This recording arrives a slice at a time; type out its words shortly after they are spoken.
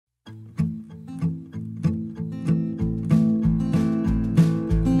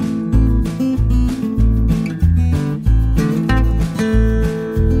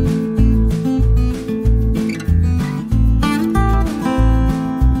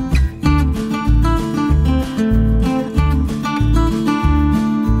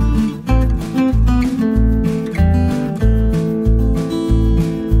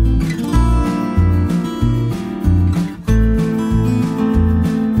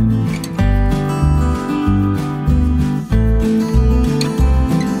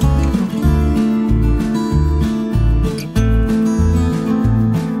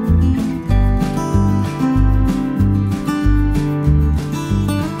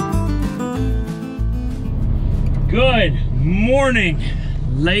Good morning,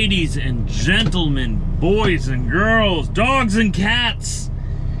 ladies and gentlemen, boys and girls, dogs and cats,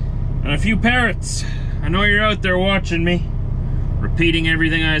 and a few parrots. I know you're out there watching me, repeating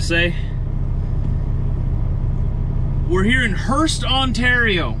everything I say. We're here in Hearst,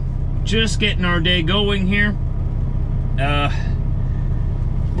 Ontario, just getting our day going here. We're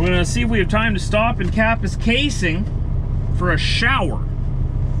gonna see if we have time to stop and cap his casing for a shower.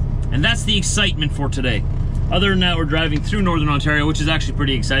 And that's the excitement for today. Other than that, we're driving through Northern Ontario, which is actually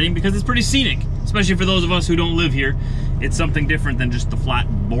pretty exciting because it's pretty scenic, especially for those of us who don't live here. It's something different than just the flat,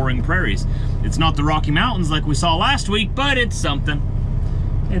 boring prairies. It's not the Rocky Mountains like we saw last week, but it's something.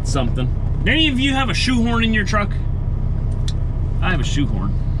 It's something. Do any of you have a shoehorn in your truck? I have a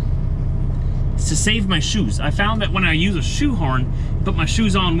shoehorn. It's to save my shoes. I found that when I use a shoehorn, put my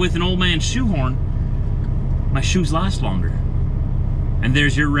shoes on with an old man's shoehorn, my shoes last longer. And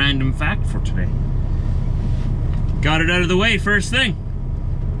there's your random fact for today. Got it out of the way first thing.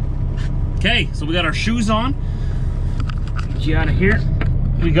 Okay, so we got our shoes on. Get you out of here.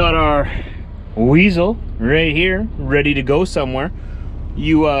 We got our weasel right here, ready to go somewhere.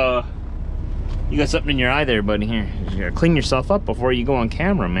 You got something in your eye there, buddy. Here, you gotta clean yourself up before you go on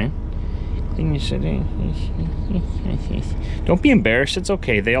camera, man. Clean yourself. Don't be embarrassed. It's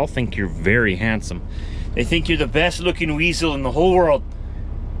okay. They all think you're very handsome. They think you're the best looking weasel in the whole world.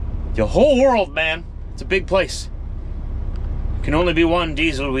 The whole world, man. It's a big place. Can only be one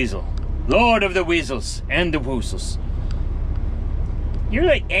Diesel Weasel. Lord of the Weasels and the Woozles. You're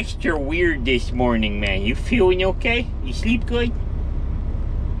like extra weird this morning, man. You feeling okay? You sleep good?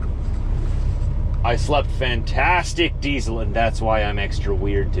 I slept fantastic, Diesel, and that's why I'm extra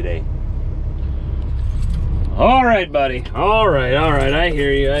weird today. All right, buddy. All right. I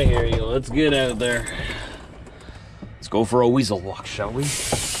hear you. Let's get out there. Let's go for a weasel walk, shall we?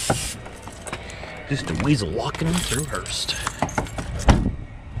 Just a weasel walking through Hearst.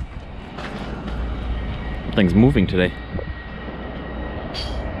 Thing's moving today.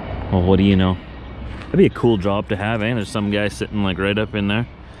 Well, what do you know? That'd be a cool job to have, eh? There's some guy sitting like right up in there.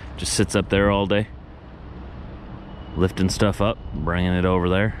 Just sits up there all day. Lifting stuff up, bringing it over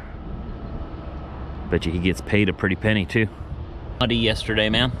there. Bet you he gets paid a pretty penny too. Muddy yesterday,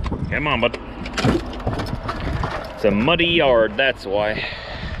 man. Come on, bud. It's a muddy yard, that's why.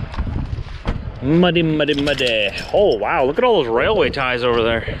 Muddy. Oh, wow, look at all those railway ties over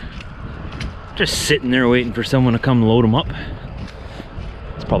there. Just sitting there waiting for someone to come load them up.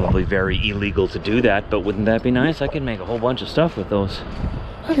 It's probably very illegal to do that, but wouldn't that be nice? I could make a whole bunch of stuff with those.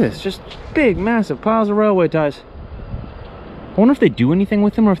 Look at this, just big, massive piles of railway ties. I wonder if they do anything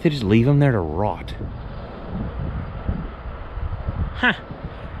with them or if they just leave them there to rot. Huh.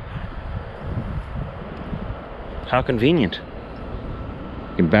 How convenient.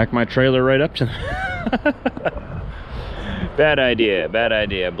 I can back my trailer right up to them. Bad idea.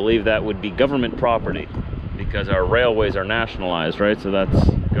 I believe that would be government property because our railways are nationalized, right? So that's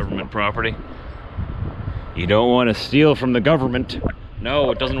government property. You don't want to steal from the government.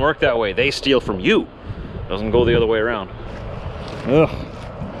 No, it doesn't work that way. They steal from you. It doesn't go the other way around. Ugh.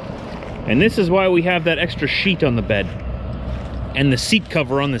 And this is why we have that extra sheet on the bed and the seat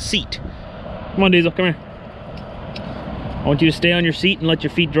cover on the seat. Come on, Diesel, come here. I want you to stay on your seat and let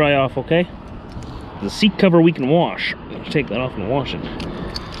your feet dry off, okay? The seat cover we can wash. Let's take that off and wash it.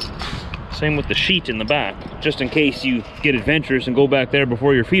 Same with the sheet in the back, just in case you get adventurous and go back there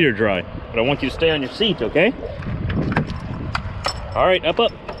before your feet are dry. But I want you to stay on your seat, okay? All right, up.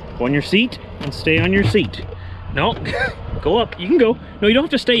 Go on your seat and stay on your seat. No, go up, you can go. No, you don't have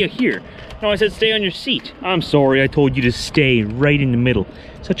to stay here. No, I said stay on your seat. I'm sorry, I told you to stay right in the middle.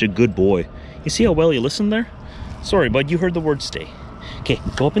 Such a good boy. You see how well you listened there? Sorry, bud, you heard the word stay. Okay,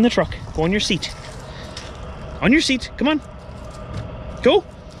 go up in the truck. Go on your seat. On your seat, come on. Go.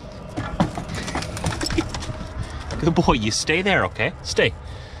 Good boy, you stay there, okay? Stay.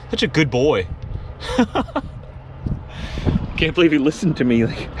 Such a good boy. Can't believe he listened to me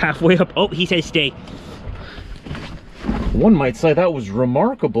like halfway up. Oh, he says stay. One might say that was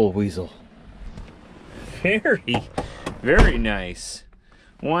remarkable, Weasel. Very nice.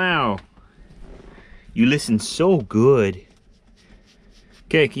 Wow. You listen so good.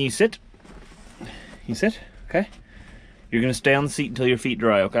 Okay, can you sit? You sit? Okay. You're gonna stay on the seat until your feet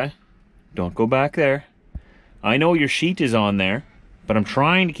dry, okay? Don't go back there. I know your sheet is on there, but I'm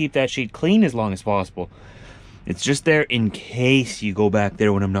trying to keep that sheet clean as long as possible. It's just there in case you go back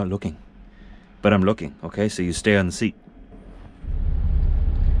there when I'm not looking. But I'm looking, okay? So you stay on the seat.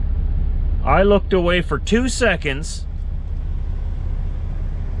 I looked away for 2 seconds.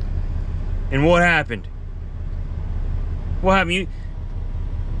 And what happened? What happened?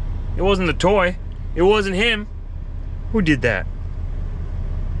 It wasn't the toy. It wasn't him. Who did that?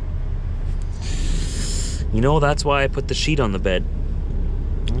 You know, that's why I put the sheet on the bed.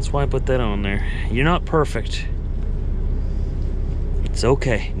 That's why I put that on there. You're not perfect. It's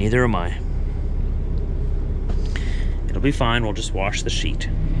okay, neither am I. It'll be fine, we'll just wash the sheet.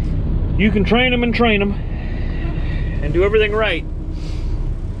 You can train them and do everything right.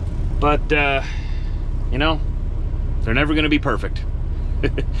 But, you know, they're never gonna be perfect.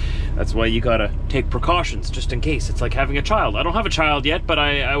 That's why you gotta take precautions just in case. It's like having a child. I don't have a child yet, but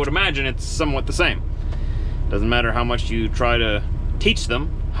I would imagine it's somewhat the same. Doesn't matter how much you try to teach them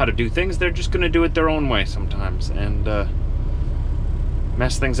how to do things, they're just gonna do it their own way sometimes and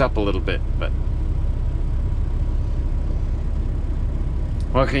mess things up a little bit, but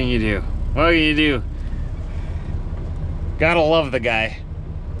what can you do? What can you do? Gotta love the guy.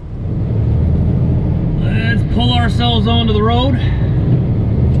 Let's pull ourselves onto the road.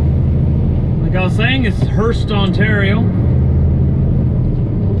 Like I was saying, it's Hearst, Ontario.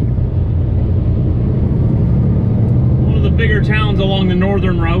 One of the bigger towns along the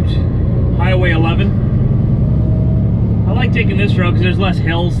northern route, Highway 11. I like taking this route because there's less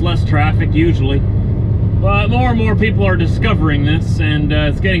hills, less traffic usually. But more and more people are discovering this, and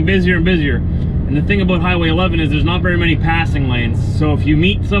it's getting busier and busier. And the thing about Highway 11 is there's not very many passing lanes. So if you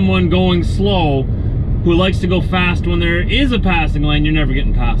meet someone going slow who likes to go fast when there is a passing lane, you're never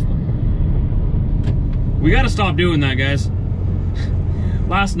getting past them. We gotta stop doing that, guys.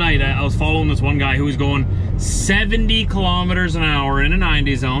 Last night I was following this one guy who was going 70 kilometers an hour in a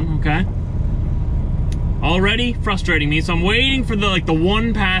 90 zone, okay? Already frustrating me, so I'm waiting for the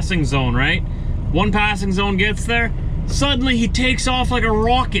one passing zone, right? One passing zone gets there, suddenly he takes off like a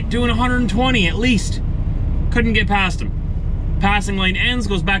rocket, doing 120 at least. Couldn't get past him. Passing lane ends,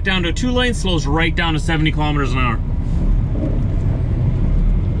 goes back down to a 2-lane, slows right down to 70 kilometers an hour.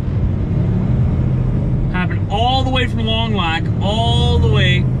 Happened all the way from Long Lac, all the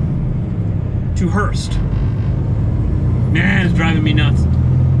way to Hearst. Man, it's driving me nuts.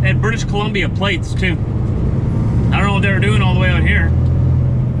 They had British Columbia plates too. I don't know what they were doing all the way out here.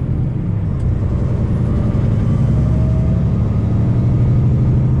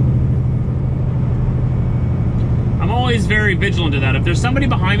 I'm always very vigilant of that. If there's somebody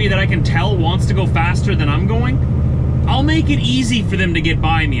behind me that I can tell wants to go faster than I'm going, I'll make it easy for them to get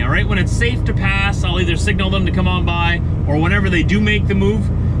by me, all right? When it's safe to pass, I'll either signal them to come on by, or whenever they do make the move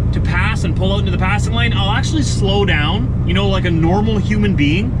to pass and pull out into the passing lane, I'll actually slow down, you know, like a normal human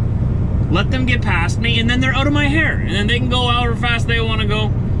being. Let them get past me, and then they're out of my hair. And then they can go however fast they want to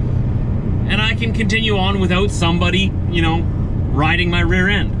go. And I can continue on without somebody, you know, riding my rear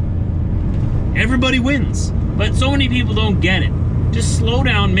end. Everybody wins. But so many people don't get it. Just slow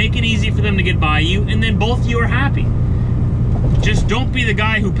down, make it easy for them to get by you, and then both of you are happy. Just don't be the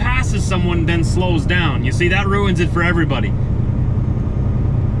guy who passes someone then slows down. You see, that ruins it for everybody.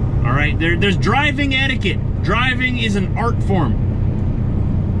 All right, there's driving etiquette. Driving is an art form.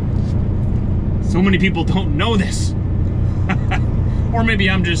 So many people don't know this. Or maybe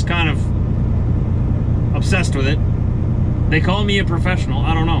I'm just kind of obsessed with it. They call me a professional,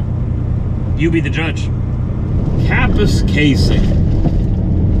 I don't know. You be the judge. Kappas Casing.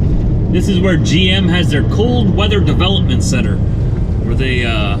 This is where GM has their cold weather development center, where they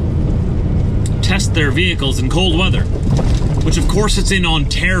test their vehicles in cold weather. Which of course it's in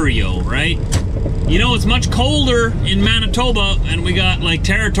Ontario, right? You know, it's much colder in Manitoba, and we got like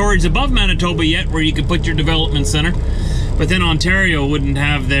territories above Manitoba yet where you could put your development center. But then Ontario wouldn't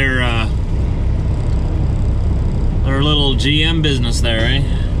have their little GM business there, eh?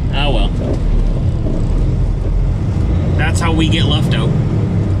 Ah well. That's how we get left out.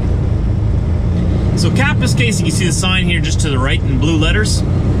 So Kappas Casing, you see the sign here just to the right in blue letters.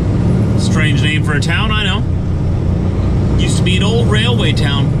 Strange name for a town, I know. Used to be an old railway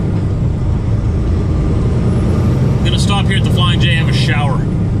town. Gonna stop here at the Flying J, have a shower.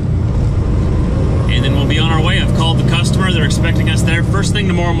 And then we'll be on our way. I've called the customer. They're expecting us there first thing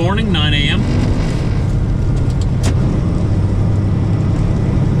tomorrow morning, 9 a.m.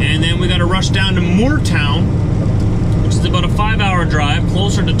 And then we gotta rush down to Moortown, which is about a 5-hour drive,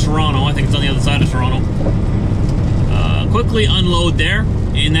 closer to Toronto. I think it's on the other side of Toronto. Quickly unload there,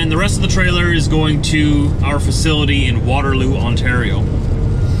 and then the rest of the trailer is going to our facility in Waterloo, Ontario.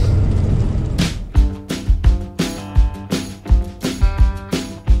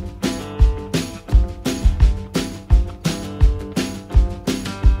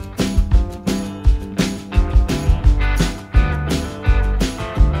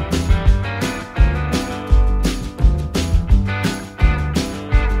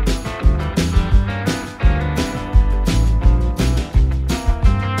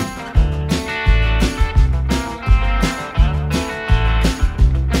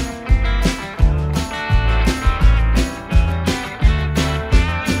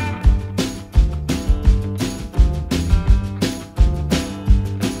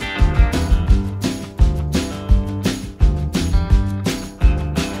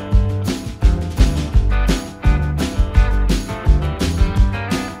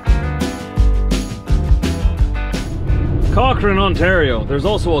 Cochrane, Ontario. There's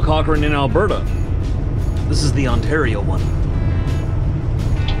also a Cochrane in Alberta. This is the Ontario one.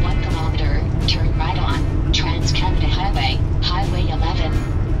 In 1 kilometer, turn right on Trans-Canada Highway, Highway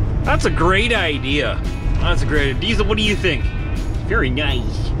 11. That's a great idea. That's a great idea. Diesel, what do you think? Very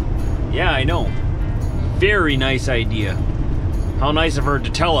nice. Yeah, I know. Very nice idea. How nice of her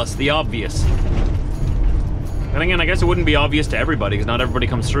to tell us the obvious. And again, I guess it wouldn't be obvious to everybody, because not everybody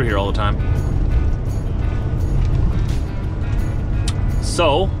comes through here all the time.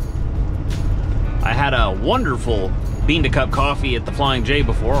 So, I had a wonderful bean to cup coffee at the Flying J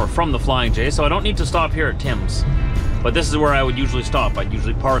before, or from the Flying J, so I don't need to stop here at Tim's. But this is where I would usually stop. I'd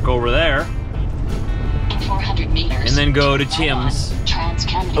usually park over there. In 400 meters. And then go to Tim's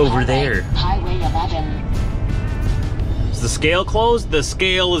over there. Highway 11. Is the scale closed? The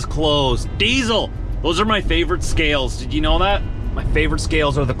scale is closed. Diesel! Those are my favorite scales. Did you know that? My favorite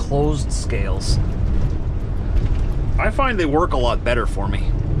scales are the closed scales. I find they work a lot better for me.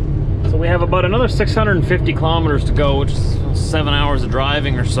 So we have about another 650 kilometers to go, which is 7 hours of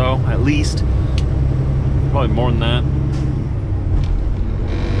driving or so, at least. Probably more than that.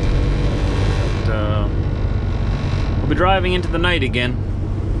 We'll be driving into the night again.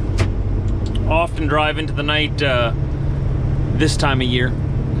 Often drive into the night this time of year,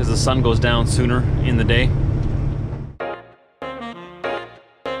 because the sun goes down sooner in the day.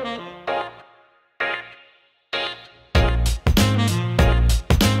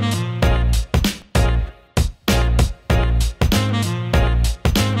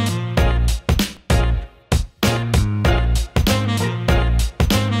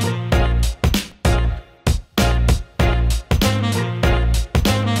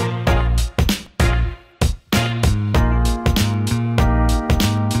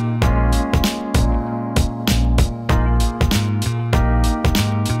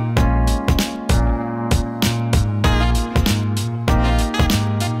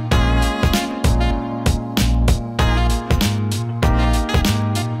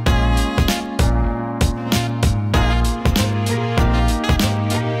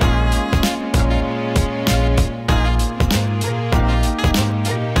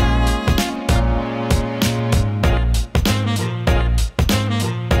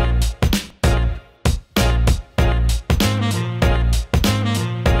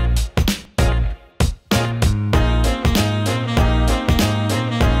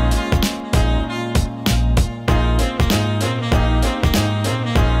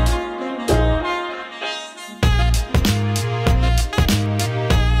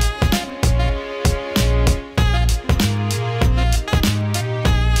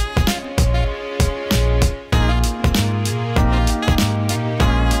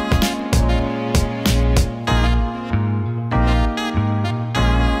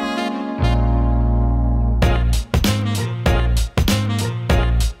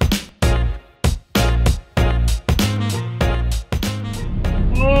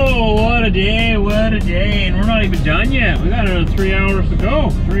 What a day, and we're not even done yet. We got another 3 hours to go.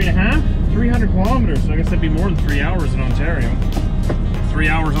 3.5? 300 kilometers, so I guess that'd be more than 3 hours in Ontario. 3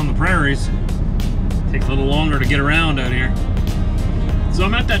 hours on the prairies. Takes a little longer to get around out here. So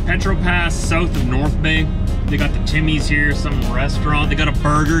I'm at that Petro Pass south of North Bay. They got the Timmy's here, some restaurant. They got a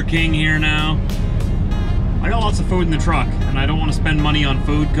Burger King here now. I got lots of food in the truck, and I don't want to spend money on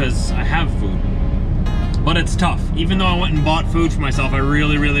food because I have food. But it's tough. Even though I went and bought food for myself, I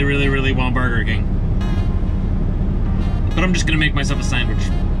really, really, really, really want Burger King. But I'm just gonna make myself a sandwich.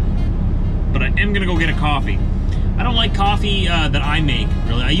 But I am gonna go get a coffee. I don't like coffee that I make,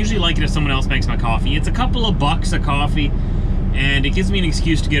 really. I usually like it if someone else makes my coffee. It's a couple of bucks a coffee, and it gives me an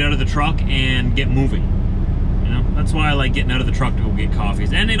excuse to get out of the truck and get moving. You know, that's why I like getting out of the truck to go get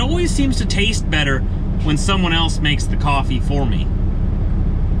coffees. And it always seems to taste better when someone else makes the coffee for me.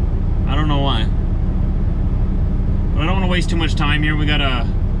 I don't know why. But I don't want to waste too much time here. We got a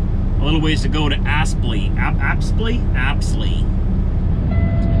little ways to go to Apsley. Apsley.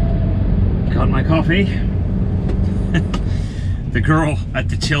 Got my coffee. The girl at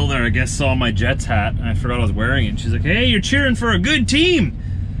the till there, I guess, saw my Jets hat, and I forgot I was wearing it. She's like, "Hey, you're cheering for a good team."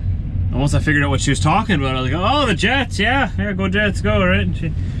 And once I figured out what she was talking about, I was like, "Oh, the Jets, yeah, go Jets, go!" Right? And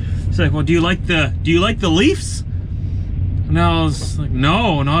she's like, "Well, do you like the Leafs?" And I was like,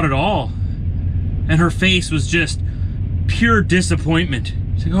 "No, not at all." And her face was just pure disappointment.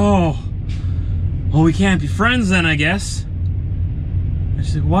 She's like, "Oh, well, we can't be friends then, I guess." And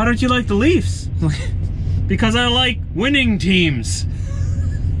she's like, "Why don't you like the Leafs?" I'm like, because I like winning teams.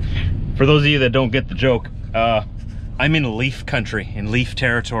 For those of you that don't get the joke, I'm in Leaf country, in Leaf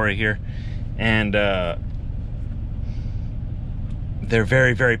territory here, and they're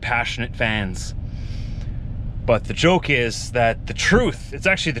very, very passionate fans. But the joke is that the truth, it's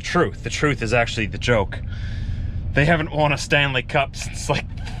actually the truth. The truth is actually the joke. They haven't won a Stanley Cup since like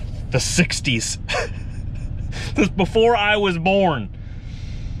the 60s. This is before I was born.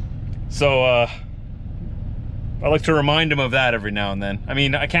 So I like to remind them of that every now and then. I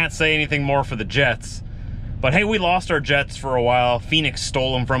mean, I can't say anything more for the Jets. But hey, we lost our Jets for a while. Phoenix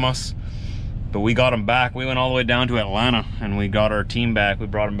stole them from us. But we got them back. We went all the way down to Atlanta and we got our team back. We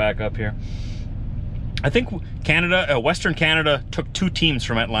brought them back up here. I think Canada, Western Canada took 2 teams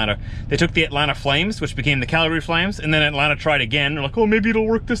from Atlanta. They took the Atlanta Flames, which became the Calgary Flames, and then Atlanta tried again. They're like, oh, maybe it'll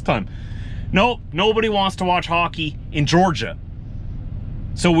work this time. No, nobody wants to watch hockey in Georgia.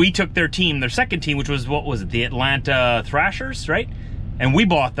 So we took their team, their second team, which was, what was it, the Atlanta Thrashers, right? And we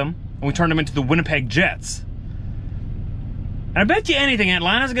bought them, and we turned them into the Winnipeg Jets. And I bet you anything,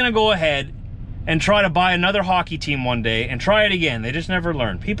 Atlanta's gonna go ahead and try to buy another hockey team one day and try it again. They just never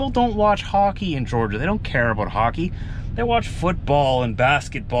learn. People don't watch hockey in Georgia. They don't care about hockey. They watch football and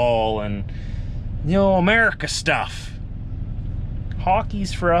basketball and, you know, America stuff.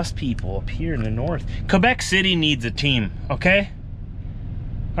 Hockey's for us people up here in the north. Quebec City needs a team, okay?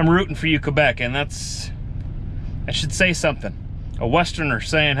 I'm rooting for you, Quebec, and that should say something. A Westerner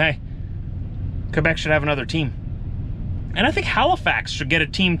saying, hey, Quebec should have another team. And I think Halifax should get a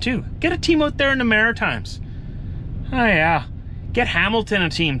team too. Get a team out there in the Maritimes. Oh yeah. Get Hamilton a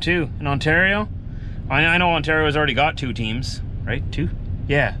team too in Ontario. I know Ontario's already got 2 teams, right? 2?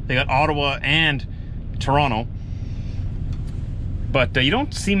 Yeah, they got Ottawa and Toronto. But you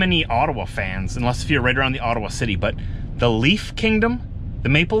don't see many Ottawa fans unless if you're right around the Ottawa city. But the Leaf Kingdom, the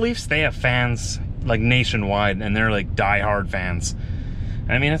Maple Leafs, they have fans like nationwide and they're like diehard fans.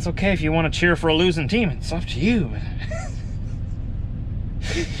 I mean, it's okay if you want to cheer for a losing team. It's up to you.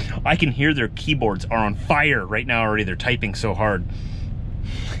 I can hear their keyboards are on fire right now already. They're typing so hard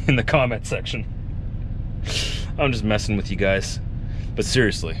in the comment section. I'm just messing with you guys. But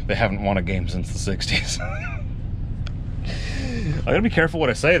seriously, they haven't won a game since the 60s. I gotta be careful what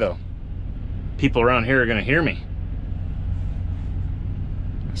I say though. People around here are gonna hear me.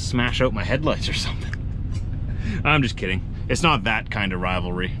 Smash out my headlights or something. I'm just kidding. It's not that kind of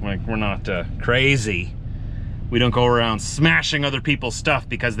rivalry. Like, we're not crazy. We don't go around smashing other people's stuff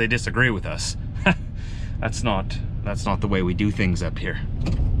because they disagree with us. That's not the way we do things up here.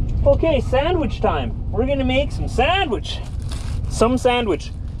 Okay, sandwich time. We're gonna make some sandwich. Some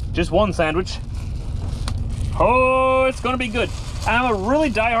sandwich. Just one sandwich. Oh, it's gonna be good. I'm a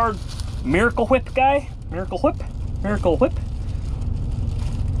really diehard Miracle Whip guy. Miracle Whip. Miracle Whip.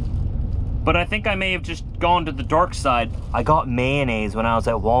 But I think I may have just gone to the dark side. I got mayonnaise when I was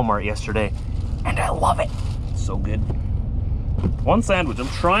at Walmart yesterday, and I love it. So good. One sandwich. I'm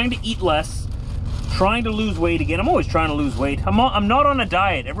trying to eat less, trying to lose weight again. I'm always trying to lose weight. I'm not on a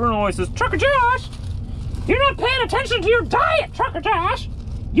diet. Everyone always says, Trucker Josh, you're not paying attention to your diet, Trucker Josh.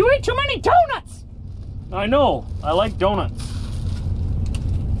 You ate too many donuts. I know. I like donuts.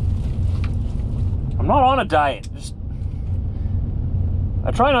 I'm not on a diet.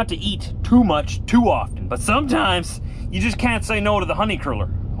 I try not to eat too much too often, but sometimes you just can't say no to the honey curler.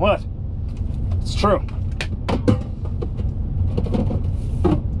 What? It's true.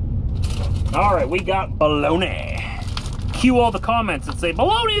 All right, we got bologna. Cue all the comments that say,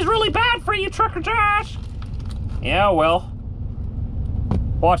 bologna is really bad for you, Trucker Josh. Yeah, well,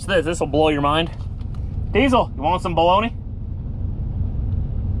 watch this. This will blow your mind. Diesel, you want some bologna?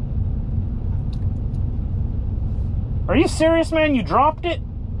 Are you serious, man? You dropped it?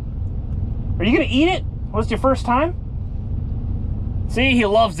 Are you gonna eat it? Was it your first time? See, he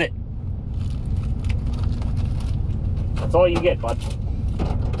loves it. That's all you get, bud.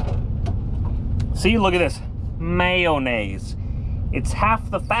 See, look at this. Mayonnaise. It's half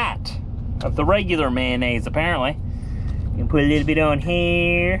the fat of the regular mayonnaise, apparently. You can put a little bit on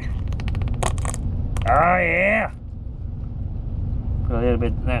here. Oh, yeah. Put a little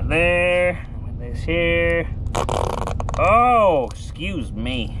bit of that there. Put this here. Oh, excuse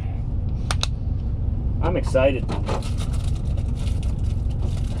me. I'm excited.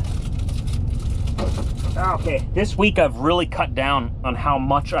 Okay, this week I've really cut down on how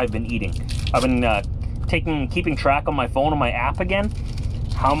much I've been eating. I've been keeping track on my phone on my app again,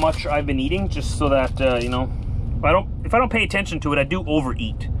 how much I've been eating, just so that you know, if I don't pay attention to it, I do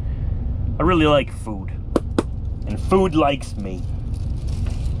overeat. I really like food, and food likes me.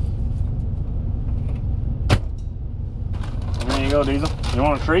 There you go, Diesel. You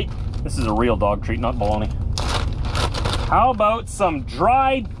want a treat? This is a real dog treat, not bologna. How about some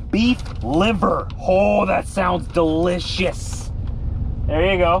dried beef liver? Oh, that sounds delicious.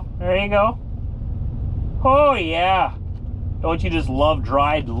 There you go. There you go. Oh, yeah. Don't you just love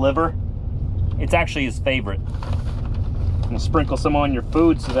dried liver? It's actually his favorite. I'm gonna sprinkle some on your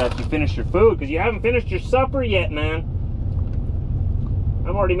food so that you finish your food, because you haven't finished your supper yet, man.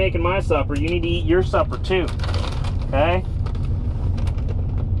 I'm already making my supper. You need to eat your supper too, okay?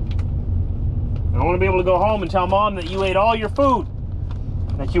 I want to be able to go home and tell Mom that you ate all your food,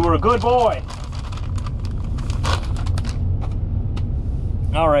 that you were a good boy.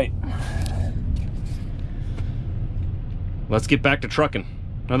 All right. Let's get back to trucking.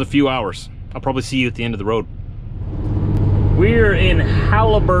 Another few hours. I'll probably see you at the end of the road. We're in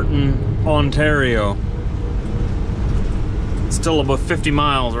Haliburton, Ontario. It's still about 50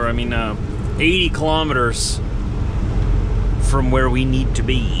 miles, or 80 kilometers from where we need to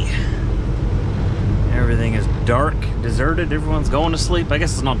be. Everything is dark, deserted, everyone's going to sleep. I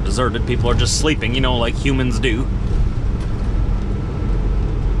guess it's not deserted, people are just sleeping, you know, like humans do.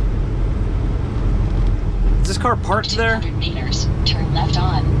 Is this car parked there? 200 meters, turn left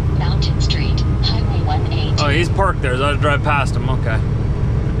on Mountain Street, Highway 180. Oh, he's parked there, so I have to drive past him, okay.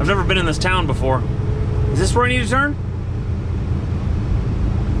 I've never been in this town before. Is this where I need to turn?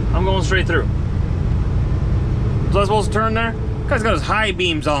 I'm going straight through. Was I supposed to turn there? This guy's got his high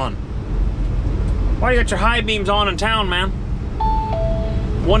beams on. Why you got your high beams on in town, man?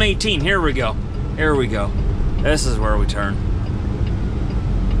 118, here we go. Here we go. This is where we turn.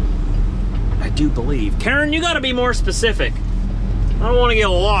 I do believe. Karen, you gotta be more specific. I don't want to get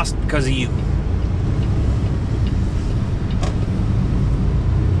lost because of you.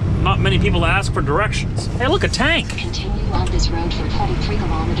 Not many people ask for directions. Hey, look, a tank. Continue on this road for 23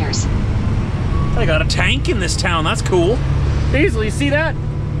 kilometers. They got a tank in this town. That's cool. Beasley, you see that?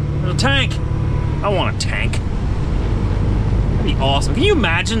 There's a tank. I want a tank. That'd be awesome. Can you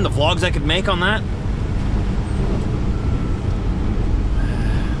imagine the vlogs I could make on that?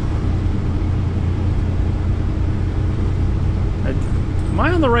 Am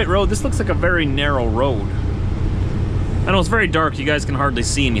I on the right road? This looks like a very narrow road. I know it's very dark. You guys can hardly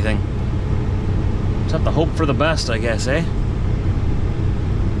see anything. Just have to hope for the best, I guess, eh?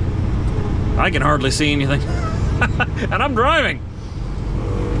 I can hardly see anything. And I'm driving.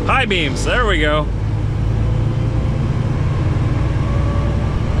 High beams, there we go.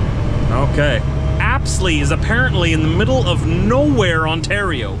 Okay. Apsley is apparently in the middle of nowhere,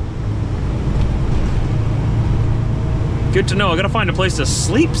 Ontario. Good to know. I gotta find a place to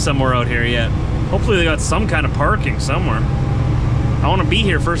sleep somewhere out here yet. Hopefully they got some kind of parking somewhere. I want to be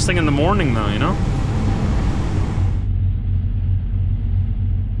here first thing in the morning though, you know?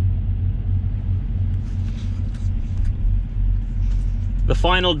 The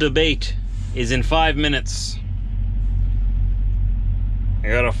final debate is in 5 minutes. I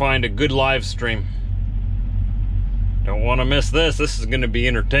gotta find a good live stream. Don't want to miss this. This is gonna be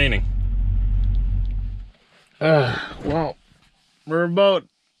entertaining. Well, we're about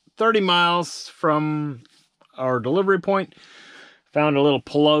 30 miles from our delivery point. Found a little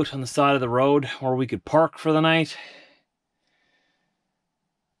pullout on the side of the road where we could park for the night.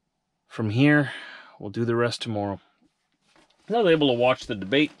 From here, we'll do the rest tomorrow. I was able to watch the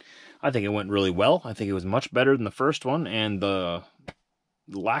debate. I think it went really well. I think it was much better than the first one, and the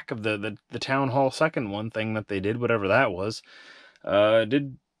lack of the town hall second one thing that they did, whatever that was, I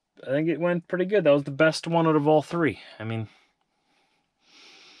think it went pretty good. That was the best one out of all three. I mean,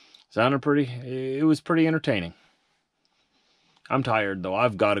 it was pretty entertaining. I'm tired though.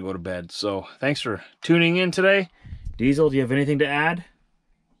 I've got to go to bed. So thanks for tuning in today. Diesel, do you have anything to add?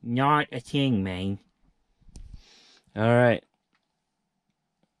 Not a thing, man. All right.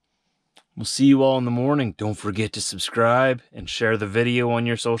 We'll see you all in the morning. Don't forget to subscribe and share the video on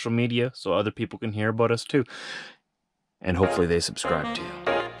your social media so other people can hear about us too. And hopefully they subscribe too.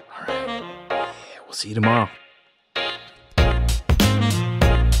 All right. We'll see you tomorrow.